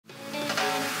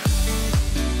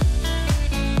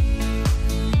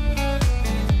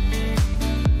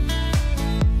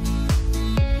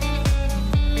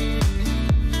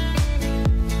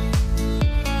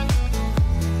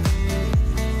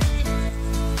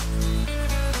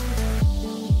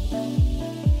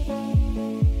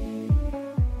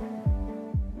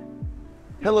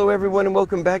Hello everyone and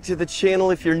welcome back to the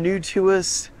channel. If you're new to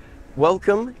us,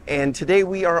 welcome. And today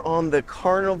we are on the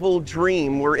Carnival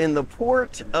Dream. We're in the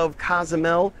port of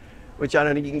Cozumel, which I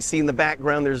don't know, you can see in the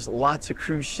background, there's lots of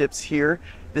cruise ships here.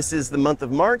 This is the month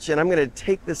of March and I'm gonna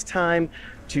take this time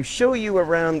to show you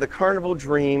around the Carnival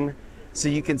Dream so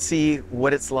you can see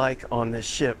what it's like on this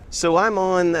ship. So I'm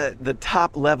on the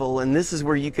top level and this is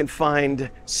where you can find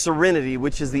Serenity,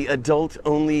 which is the adult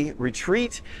only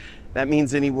retreat. That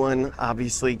means anyone,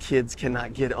 obviously kids,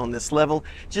 cannot get on this level.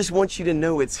 Just want you to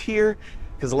know it's here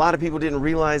because a lot of people didn't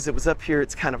realize it was up here.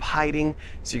 It's kind of hiding.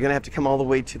 So you're gonna have to come all the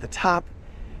way to the top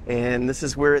and this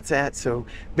is where it's at. So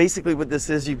basically what this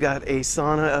is, you've got a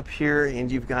sauna up here and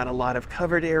you've got a lot of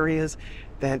covered areas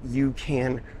that you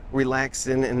can relax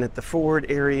in. And at the forward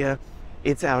area,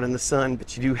 it's out in the sun,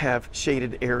 but you do have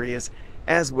shaded areas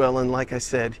as well. And like I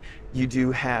said, you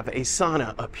do have a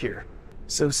sauna up here.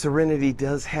 So Serenity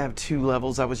does have two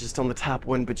levels. I was just on the top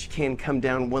one, but you can come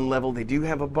down one level. They do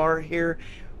have a bar here.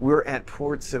 We're at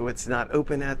port, so it's not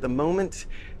open at the moment.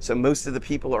 So most of the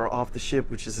people are off the ship,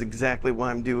 which is exactly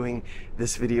why I'm doing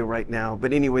this video right now.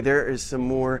 But anyway, there is some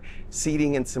more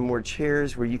seating and some more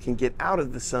chairs where you can get out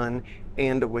of the sun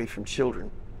and away from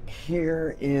children.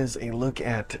 Here is a look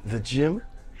at the gym.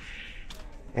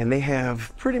 And they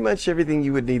have pretty much everything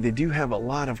you would need. They do have a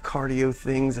lot of cardio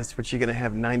things. That's what you're gonna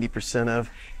have 90% of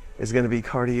is gonna be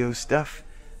cardio stuff.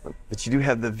 But you do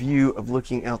have the view of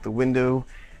looking out the window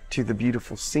to the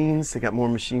beautiful scenes. They got more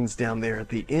machines down there at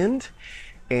the end.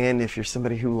 And if you're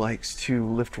somebody who likes to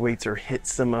lift weights or hit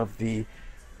some of the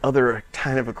other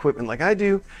kind of equipment like I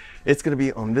do, it's gonna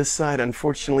be on this side.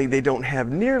 Unfortunately, they don't have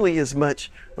nearly as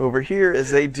much over here as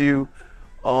they do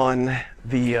on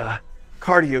the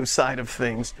cardio side of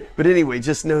things. But anyway,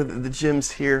 just know that the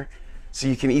gym's here so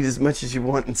you can eat as much as you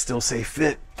want and still stay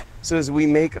fit. So as we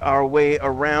make our way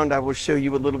around, I will show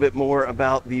you a little bit more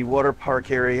about the water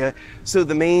park area. So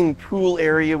the main pool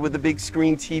area with the big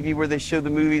screen TV where they show the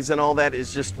movies and all that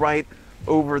is just right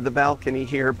over the balcony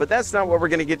here. But that's not what we're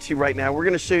gonna get to right now. We're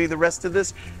gonna show you the rest of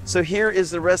this. So here is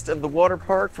the rest of the water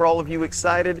park for all of you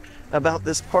excited about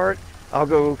this part. I'll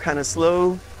go kind of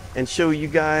slow and show you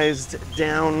guys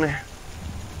down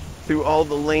through all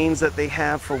the lanes that they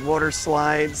have for water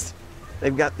slides.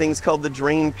 They've got things called the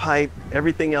drain pipe,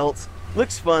 everything else.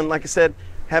 Looks fun. Like I said,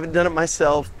 haven't done it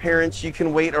myself. Parents, you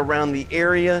can wait around the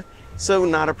area, so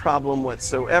not a problem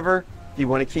whatsoever. You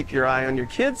want to keep your eye on your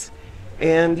kids.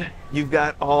 And you've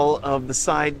got all of the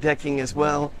side decking as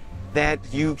well that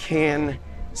you can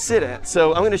sit at.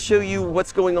 So I'm going to show you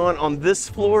what's going on this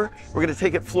floor. We're going to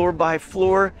take it floor by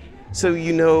floor so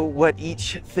you know what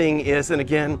each thing is. And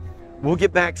again, we'll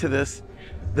get back to this.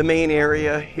 The main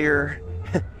area here,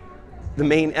 the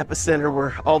main epicenter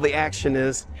where all the action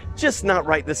is, just not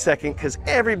right this second because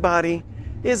everybody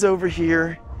is over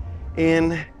here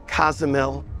in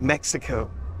Cozumel, Mexico.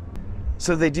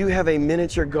 So they do have a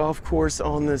miniature golf course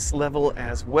on this level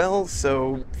as well.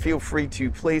 So feel free to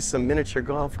play some miniature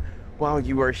golf while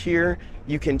you are here.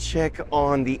 You can check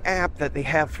on the app that they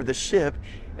have for the ship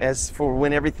as for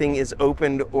when everything is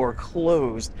opened or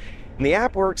closed. And the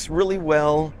app works really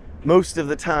well most of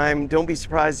the time. Don't be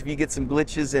surprised if you get some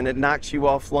glitches and it knocks you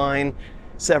offline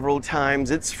several times.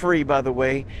 It's free, by the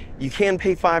way. You can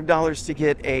pay $5 to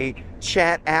get a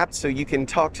chat app so you can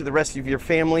talk to the rest of your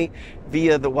family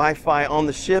via the Wi-Fi on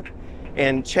the ship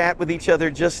and chat with each other.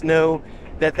 Just know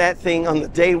that that thing on the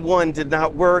day one did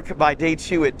not work. By day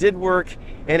two, it did work,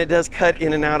 and it does cut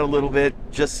in and out a little bit,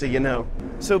 just so you know.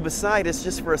 So beside us,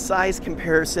 just for a size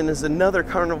comparison, is another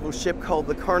Carnival ship called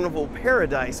the Carnival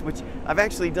Paradise, which I've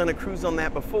actually done a cruise on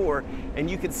that before, and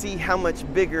you can see how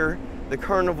much bigger the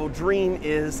Carnival Dream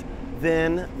is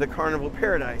than the Carnival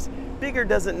Paradise. Bigger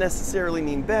doesn't necessarily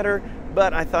mean better,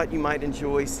 but I thought you might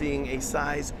enjoy seeing a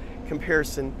size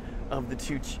comparison of the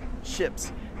two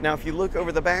ships. Now, if you look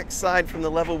over the back side from the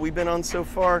level we've been on so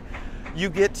far, you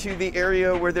get to the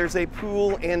area where there's a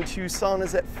pool and two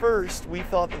saunas. At first, we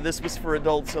thought that this was for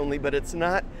adults only, but it's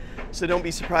not. So don't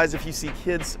be surprised if you see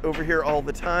kids over here all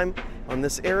the time on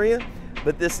this area.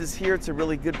 But this is here, it's a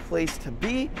really good place to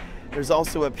be. There's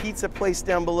also a pizza place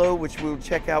down below, which we'll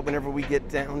check out whenever we get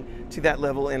down to that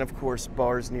level, and of course,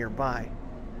 bars nearby.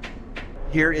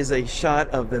 Here is a shot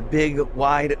of the big,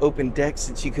 wide open decks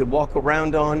that you could walk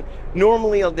around on.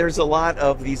 Normally, there's a lot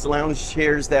of these lounge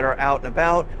chairs that are out and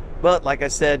about, but like I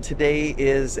said, today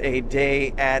is a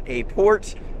day at a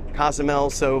port, Cozumel,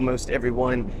 so most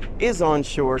everyone is on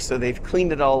shore, so they've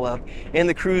cleaned it all up. And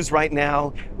the crews right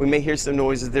now, we may hear some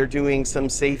noises. They're doing some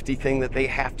safety thing that they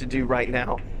have to do right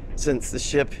now, since the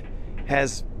ship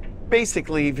has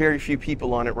basically very few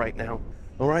people on it right now.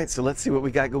 All right, so let's see what we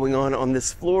got going on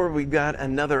this floor. We've got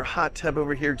another hot tub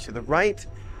over here to the right.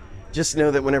 Just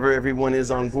know that whenever everyone is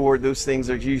on board, those things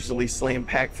are usually slam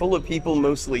packed full of people,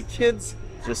 mostly kids,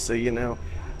 just so you know.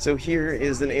 So here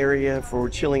is an area for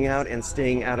chilling out and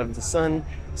staying out of the sun.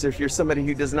 So if you're somebody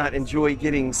who does not enjoy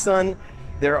getting sun,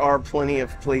 there are plenty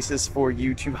of places for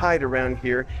you to hide around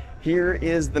here. Here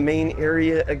is the main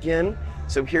area again.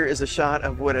 So here is a shot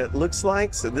of what it looks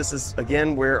like. So this is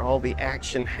again where all the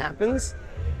action happens.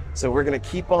 So we're gonna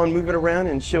keep on moving around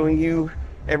and showing you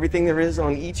everything there is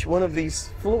on each one of these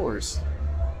floors.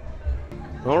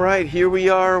 All right, here we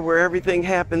are where everything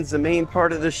happens, the main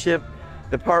part of the ship,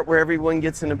 the part where everyone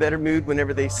gets in a better mood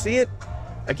whenever they see it.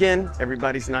 Again,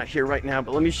 everybody's not here right now,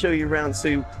 but let me show you around.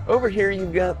 So over here,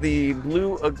 you've got the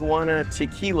Blue Iguana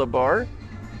Tequila Bar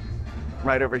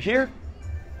right over here.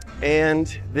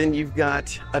 And then you've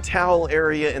got a towel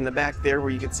area in the back there where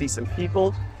you can see some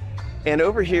people. And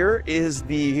over here is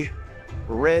the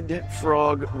Red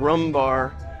Frog Rum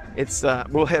Bar. It's,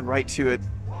 we'll head right to it.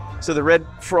 So the Red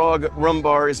Frog Rum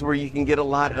Bar is where you can get a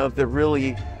lot of the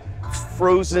really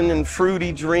frozen and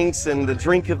fruity drinks and the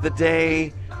drink of the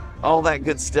day. All that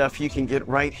good stuff you can get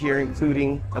right here,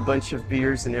 including a bunch of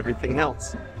beers and everything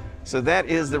else. So that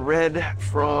is the Red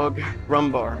Frog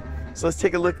Rum Bar. So let's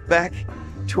take a look back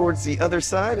towards the other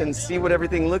side and see what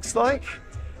everything looks like.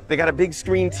 They got a big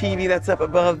screen TV that's up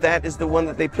above. That is the one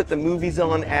that they put the movies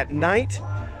on at night.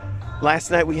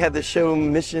 Last night we had the show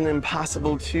Mission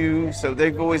Impossible 2, so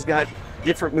they've always got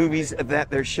different movies that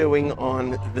they're showing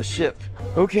on the ship.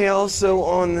 Okay, also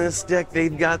on this deck,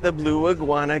 they've got the Blue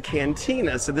Iguana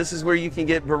Cantina. So this is where you can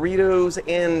get burritos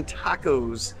and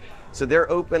tacos. So they're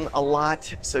open a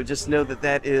lot. So just know that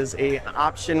that is an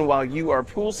option while you are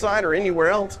poolside or anywhere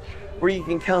else where you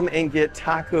can come and get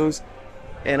tacos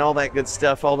and all that good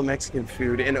stuff, all the Mexican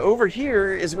food. And over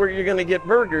here is where you're gonna get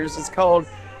burgers. It's called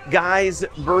Guy's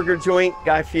Burger Joint,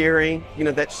 Guy Fieri, you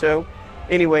know that show?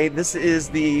 Anyway, this is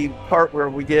the part where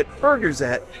we get burgers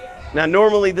at. Now,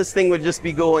 normally this thing would just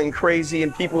be going crazy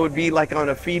and people would be like on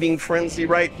a feeding frenzy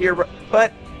right here.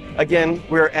 But again,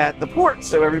 we're at the port,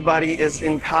 so everybody is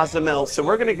in Cozumel. So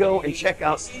we're gonna go and check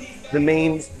out the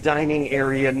main dining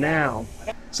area now.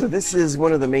 So this is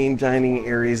one of the main dining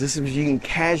areas. This is where you can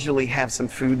casually have some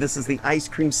food. This is the ice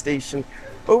cream station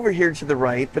over here to the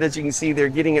right. But as you can see, they're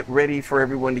getting it ready for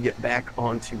everyone to get back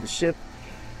onto the ship.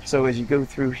 So as you go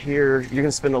through here, you're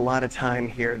gonna spend a lot of time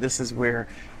here. This is where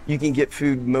you can get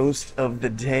food most of the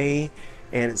day,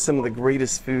 and it's some of the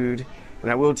greatest food. And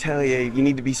I will tell you, you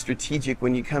need to be strategic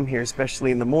when you come here,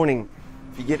 especially in the morning.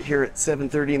 If you get here at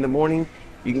 7:30 in the morning,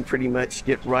 you can pretty much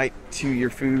get right to your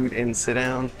food and sit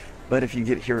down. But if you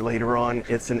get here later on,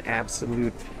 it's an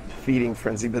absolute feeding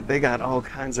frenzy. But they got all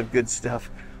kinds of good stuff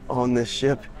on this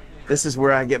ship. This is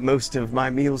where I get most of my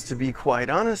meals, to be quite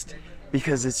honest,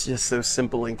 because it's just so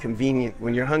simple and convenient.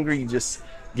 When you're hungry, you just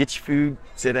get your food,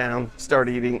 sit down, start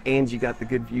eating, and you got the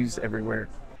good views everywhere.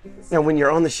 Now, when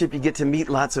you're on the ship, you get to meet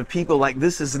lots of people. Like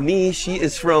this is Nee, she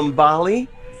is from Bali.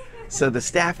 So the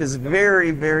staff is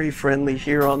very, very friendly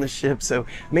here on the ship. So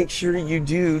make sure you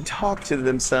do talk to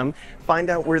them some, find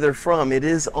out where they're from. It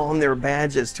is on their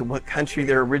badge as to what country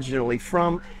they're originally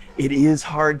from. It is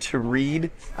hard to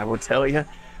read, I will tell you.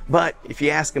 But if you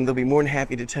ask them, they'll be more than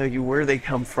happy to tell you where they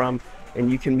come from, and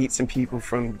you can meet some people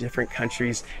from different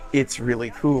countries. It's really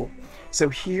cool. So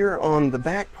here on the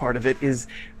back part of it is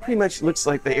pretty much looks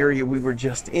like the area we were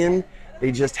just in.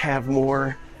 They just have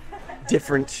more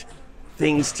different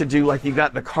things to do. Like you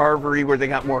got the carvery where they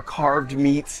got more carved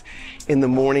meats in the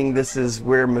morning. This is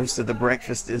where most of the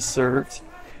breakfast is served.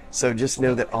 So just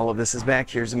know that all of this is back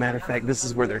here. As a matter of fact, this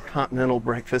is where their continental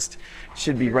breakfast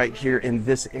should be, right here in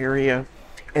this area.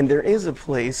 And there is a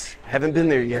place, haven't been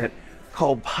there yet,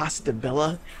 called Pasta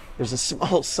Bella. There's a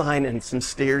small sign and some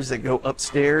stairs that go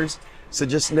upstairs. So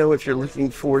just know if you're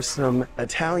looking for some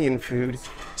Italian food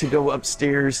to go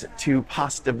upstairs to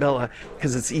Pasta Bella,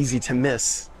 because it's easy to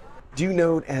miss. Do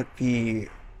note at the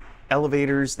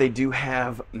elevators, they do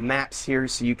have maps here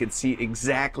so you can see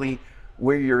exactly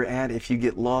where you're at if you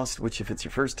get lost, which if it's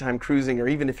your first time cruising or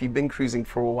even if you've been cruising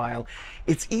for a while,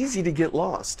 it's easy to get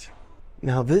lost.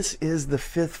 Now this is the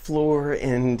 5th floor,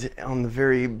 and on the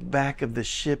very back of the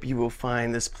ship you will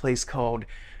find this place called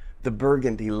the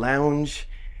Burgundy Lounge,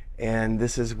 and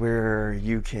this is where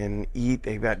you can eat.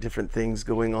 They've got different things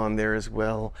going on there as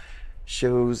well,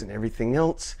 shows and everything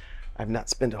else. I've not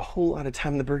spent a whole lot of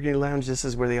time in the Burgundy Lounge. This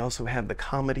is where they also have the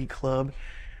comedy club.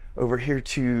 Over here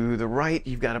to the right,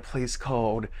 you've got a place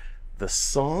called The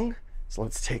Song. So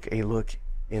let's take a look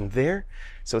in there.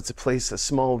 So it's a place, a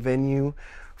small venue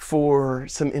for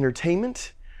some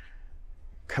entertainment.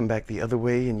 come back the other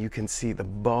way and you can see the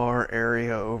bar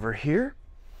area over here.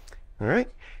 All right,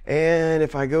 and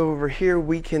if I go over here,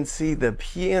 we can see the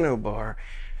piano bar.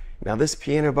 Now this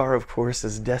piano bar, of course,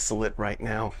 is desolate right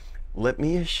now. Let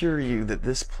me assure you that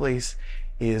this place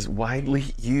is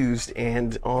widely used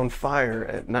and on fire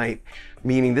at night,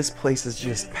 meaning this place is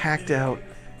just packed out.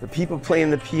 The people playing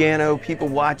the piano, people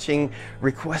watching,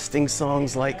 requesting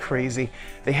songs like crazy.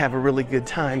 They have a really good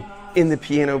time in the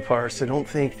piano bar, so don't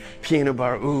think piano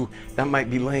bar, ooh, that might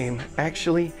be lame.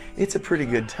 Actually, it's a pretty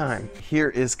good time. Here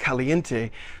is Caliente.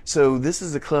 So this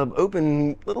is a club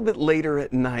open a little bit later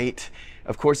at night.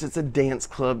 Of course, it's a dance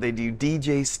club. They do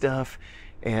DJ stuff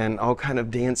and all kind of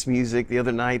dance music. The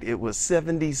other night it was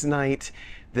 70s night,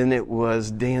 then it was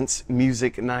dance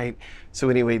music night. So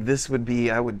anyway, this would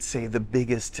be, I would say, the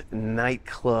biggest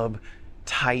nightclub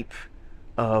type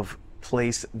of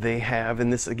place they have.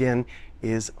 And this again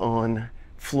is on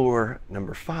floor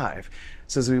number 5.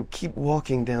 So as we keep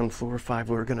walking down floor 5,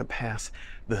 we're gonna pass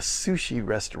the sushi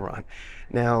restaurant.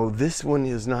 Now this one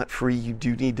is not free. You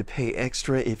do need to pay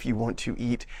extra if you want to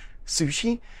eat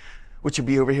sushi, which will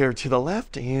be over here to the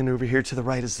left, and over here to the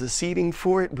right is the seating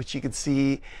for it, which you can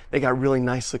see they got really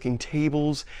nice looking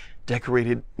tables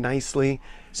decorated nicely.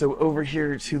 So over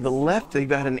here to the left, they've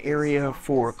got an area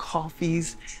for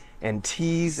coffees and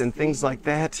teas and things like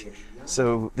that.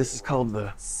 So this is called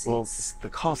the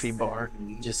coffee bar,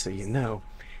 just so you know.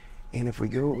 And if we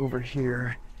go over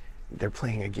here, they're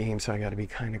playing a game, so I got to be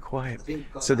kind of quiet.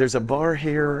 So there's a bar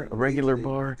here, a regular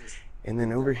bar, and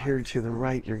then over here to the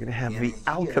right, you're going to have the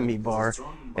Alchemy Bar,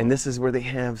 and this is where they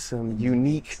have some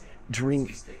unique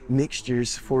drink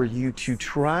mixtures for you to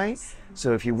try.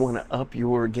 So if you want to up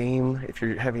your game, if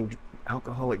you're having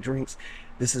alcoholic drinks,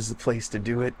 this is the place to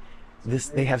do it.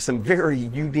 They have some very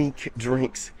unique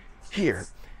drinks here.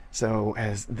 So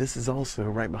as this is also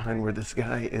right behind where this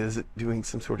guy is doing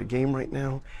some sort of game right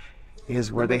now,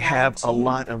 is where they have a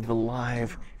lot of the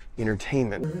live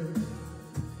entertainment.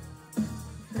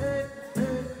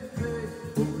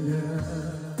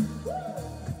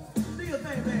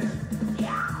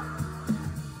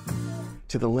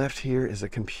 To the left here is a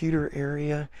computer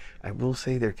area. I will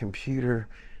say their computer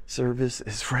service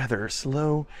is rather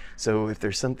slow. So if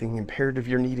there's something imperative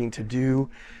you're needing to do,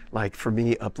 like for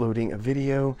me uploading a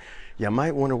video, you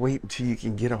might want to wait until you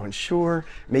can get on shore,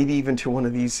 maybe even to one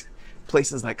of these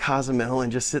places like Cozumel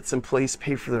and just sit someplace,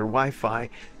 pay for their Wi-Fi.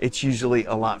 It's usually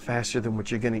a lot faster than what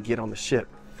you're going to get on the ship.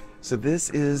 So this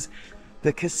is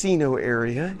the casino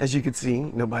area. As you can see,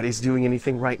 nobody's doing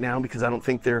anything right now because I don't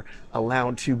think they're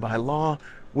allowed to by law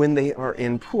when they are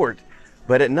in port.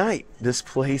 But at night, this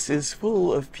place is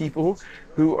full of people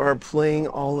who are playing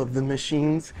all of the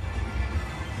machines.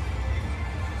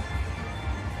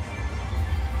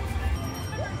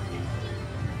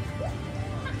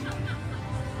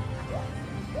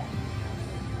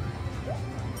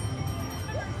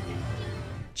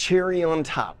 Cherry on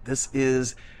top, this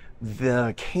is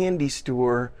the candy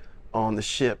store on the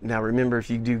ship. Now remember, if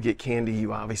you do get candy,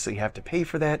 you obviously have to pay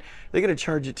for that. They're going to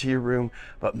charge it to your room,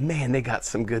 but man, they got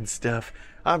some good stuff.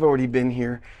 I've already been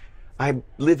here. I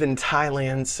live in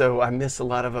Thailand, so I miss a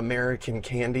lot of American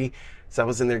candy. So I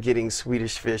was in there getting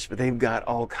Swedish fish, but they've got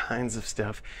all kinds of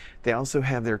stuff. They also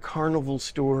have their Carnival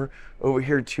store over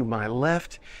here to my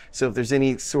left. So if there's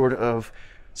any sort of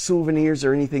souvenirs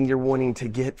or anything you're wanting to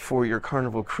get for your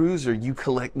Carnival cruise, or you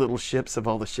collect little ships of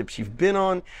all the ships you've been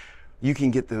on, you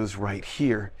can get those right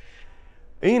here.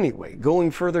 Anyway, going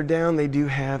further down, they do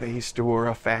have a store,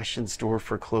 a fashion store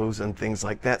for clothes and things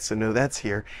like that. So no, that's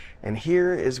here. And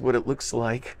here is what it looks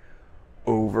like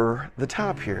over the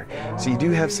top here. So you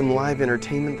do have some live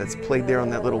entertainment that's played there on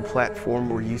that little platform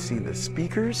where you see the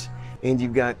speakers. And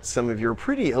you've got some of your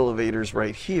pretty elevators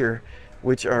right here,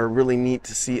 which are really neat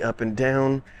to see up and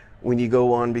down when you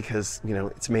go on because, you know,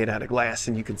 it's made out of glass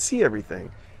and you can see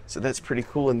everything. So that's pretty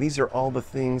cool. And these are all the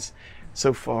things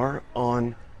so far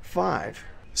on 5.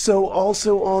 So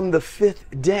also on the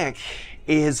 5th deck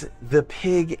is the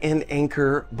Pig and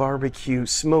Anchor Barbecue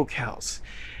Smokehouse.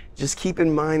 Just keep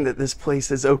in mind that this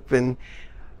place is open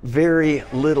very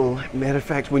little. Matter of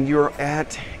fact, when you're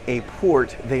at a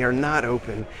port, they are not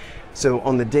open. So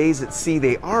on the days at sea,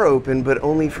 they are open, but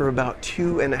only for about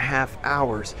 2.5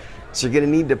 hours. So you're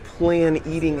gonna need to plan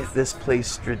eating at this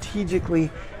place strategically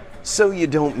so you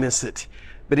don't miss it.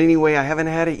 But anyway, I haven't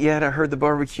had it yet. I heard the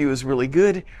barbecue is really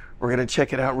good. We're gonna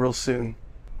check it out real soon.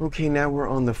 Okay, now we're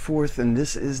on the 4th, and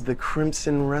this is the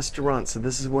Crimson Restaurant. So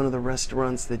this is one of the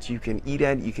restaurants that you can eat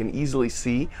at. You can easily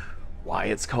see why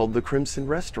it's called the Crimson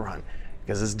Restaurant,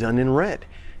 because it's done in red.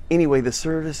 Anyway, the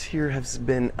service here has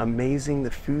been amazing.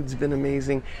 The food's been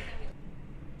amazing.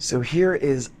 So here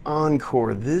is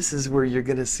Encore. This is where you're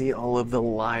gonna see all of the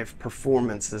live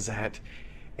performances at.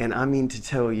 And I mean to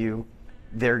tell you,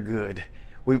 they're good.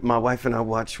 My wife and I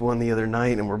watched one the other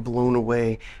night and we're blown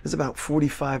away. It was about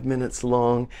 45 minutes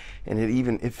long and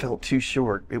it felt too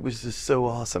short. It was just so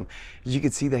awesome. As you can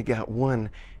see, they got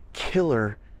one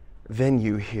killer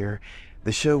venue here.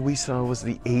 The show we saw was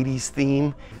the 80s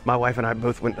theme. My wife and I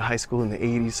both went to high school in the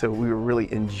 80s, so we were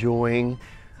really enjoying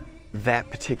that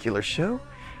particular show.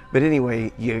 But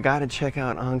anyway, you gotta check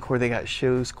out Encore. They got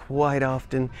shows quite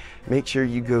often. Make sure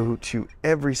you go to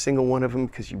every single one of them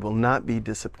because you will not be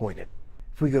disappointed.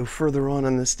 If we go further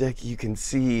on this deck, you can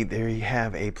see there you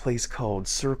have a place called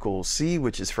Circle C,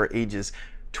 which is for ages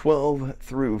 12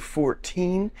 through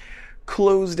 14.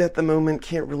 Closed at the moment,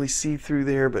 can't really see through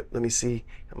there, but let me see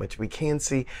how much we can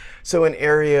see. So an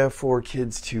area for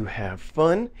kids to have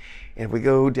fun. And if we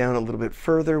go down a little bit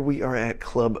further, we are at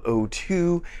Club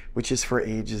O2, which is for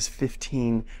ages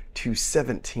 15 to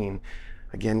 17.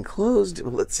 Again, closed.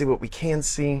 Well, let's see what we can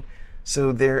see.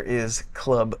 So there is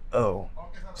Club O,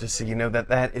 just so you know that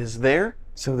that is there.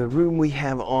 So the room we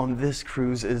have on this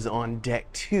cruise is on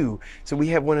deck 2. So we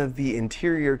have one of the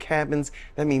interior cabins.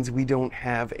 That means we don't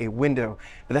have a window.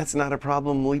 But that's not a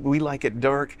problem. We like it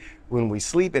dark when we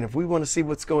sleep. And if we want to see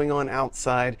what's going on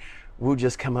outside, we'll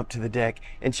just come up to the deck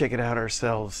and check it out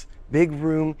ourselves. Big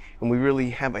room, and we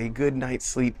really have a good night's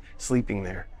sleep sleeping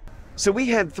there. So we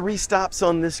had 3 stops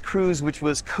on this cruise, which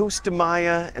was Costa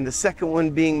Maya, and the second one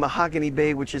being Mahogany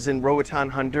Bay, which is in Roatan,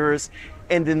 Honduras,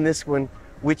 and then this one,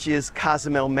 which is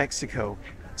Cozumel, Mexico.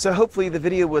 So hopefully the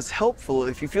video was helpful.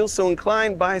 If you feel so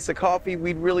inclined, buy us a coffee.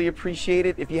 We'd really appreciate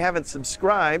it. If you haven't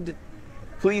subscribed,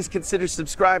 please consider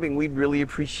subscribing. We'd really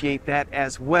appreciate that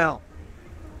as well.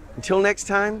 Until next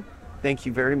time, thank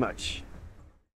you very much.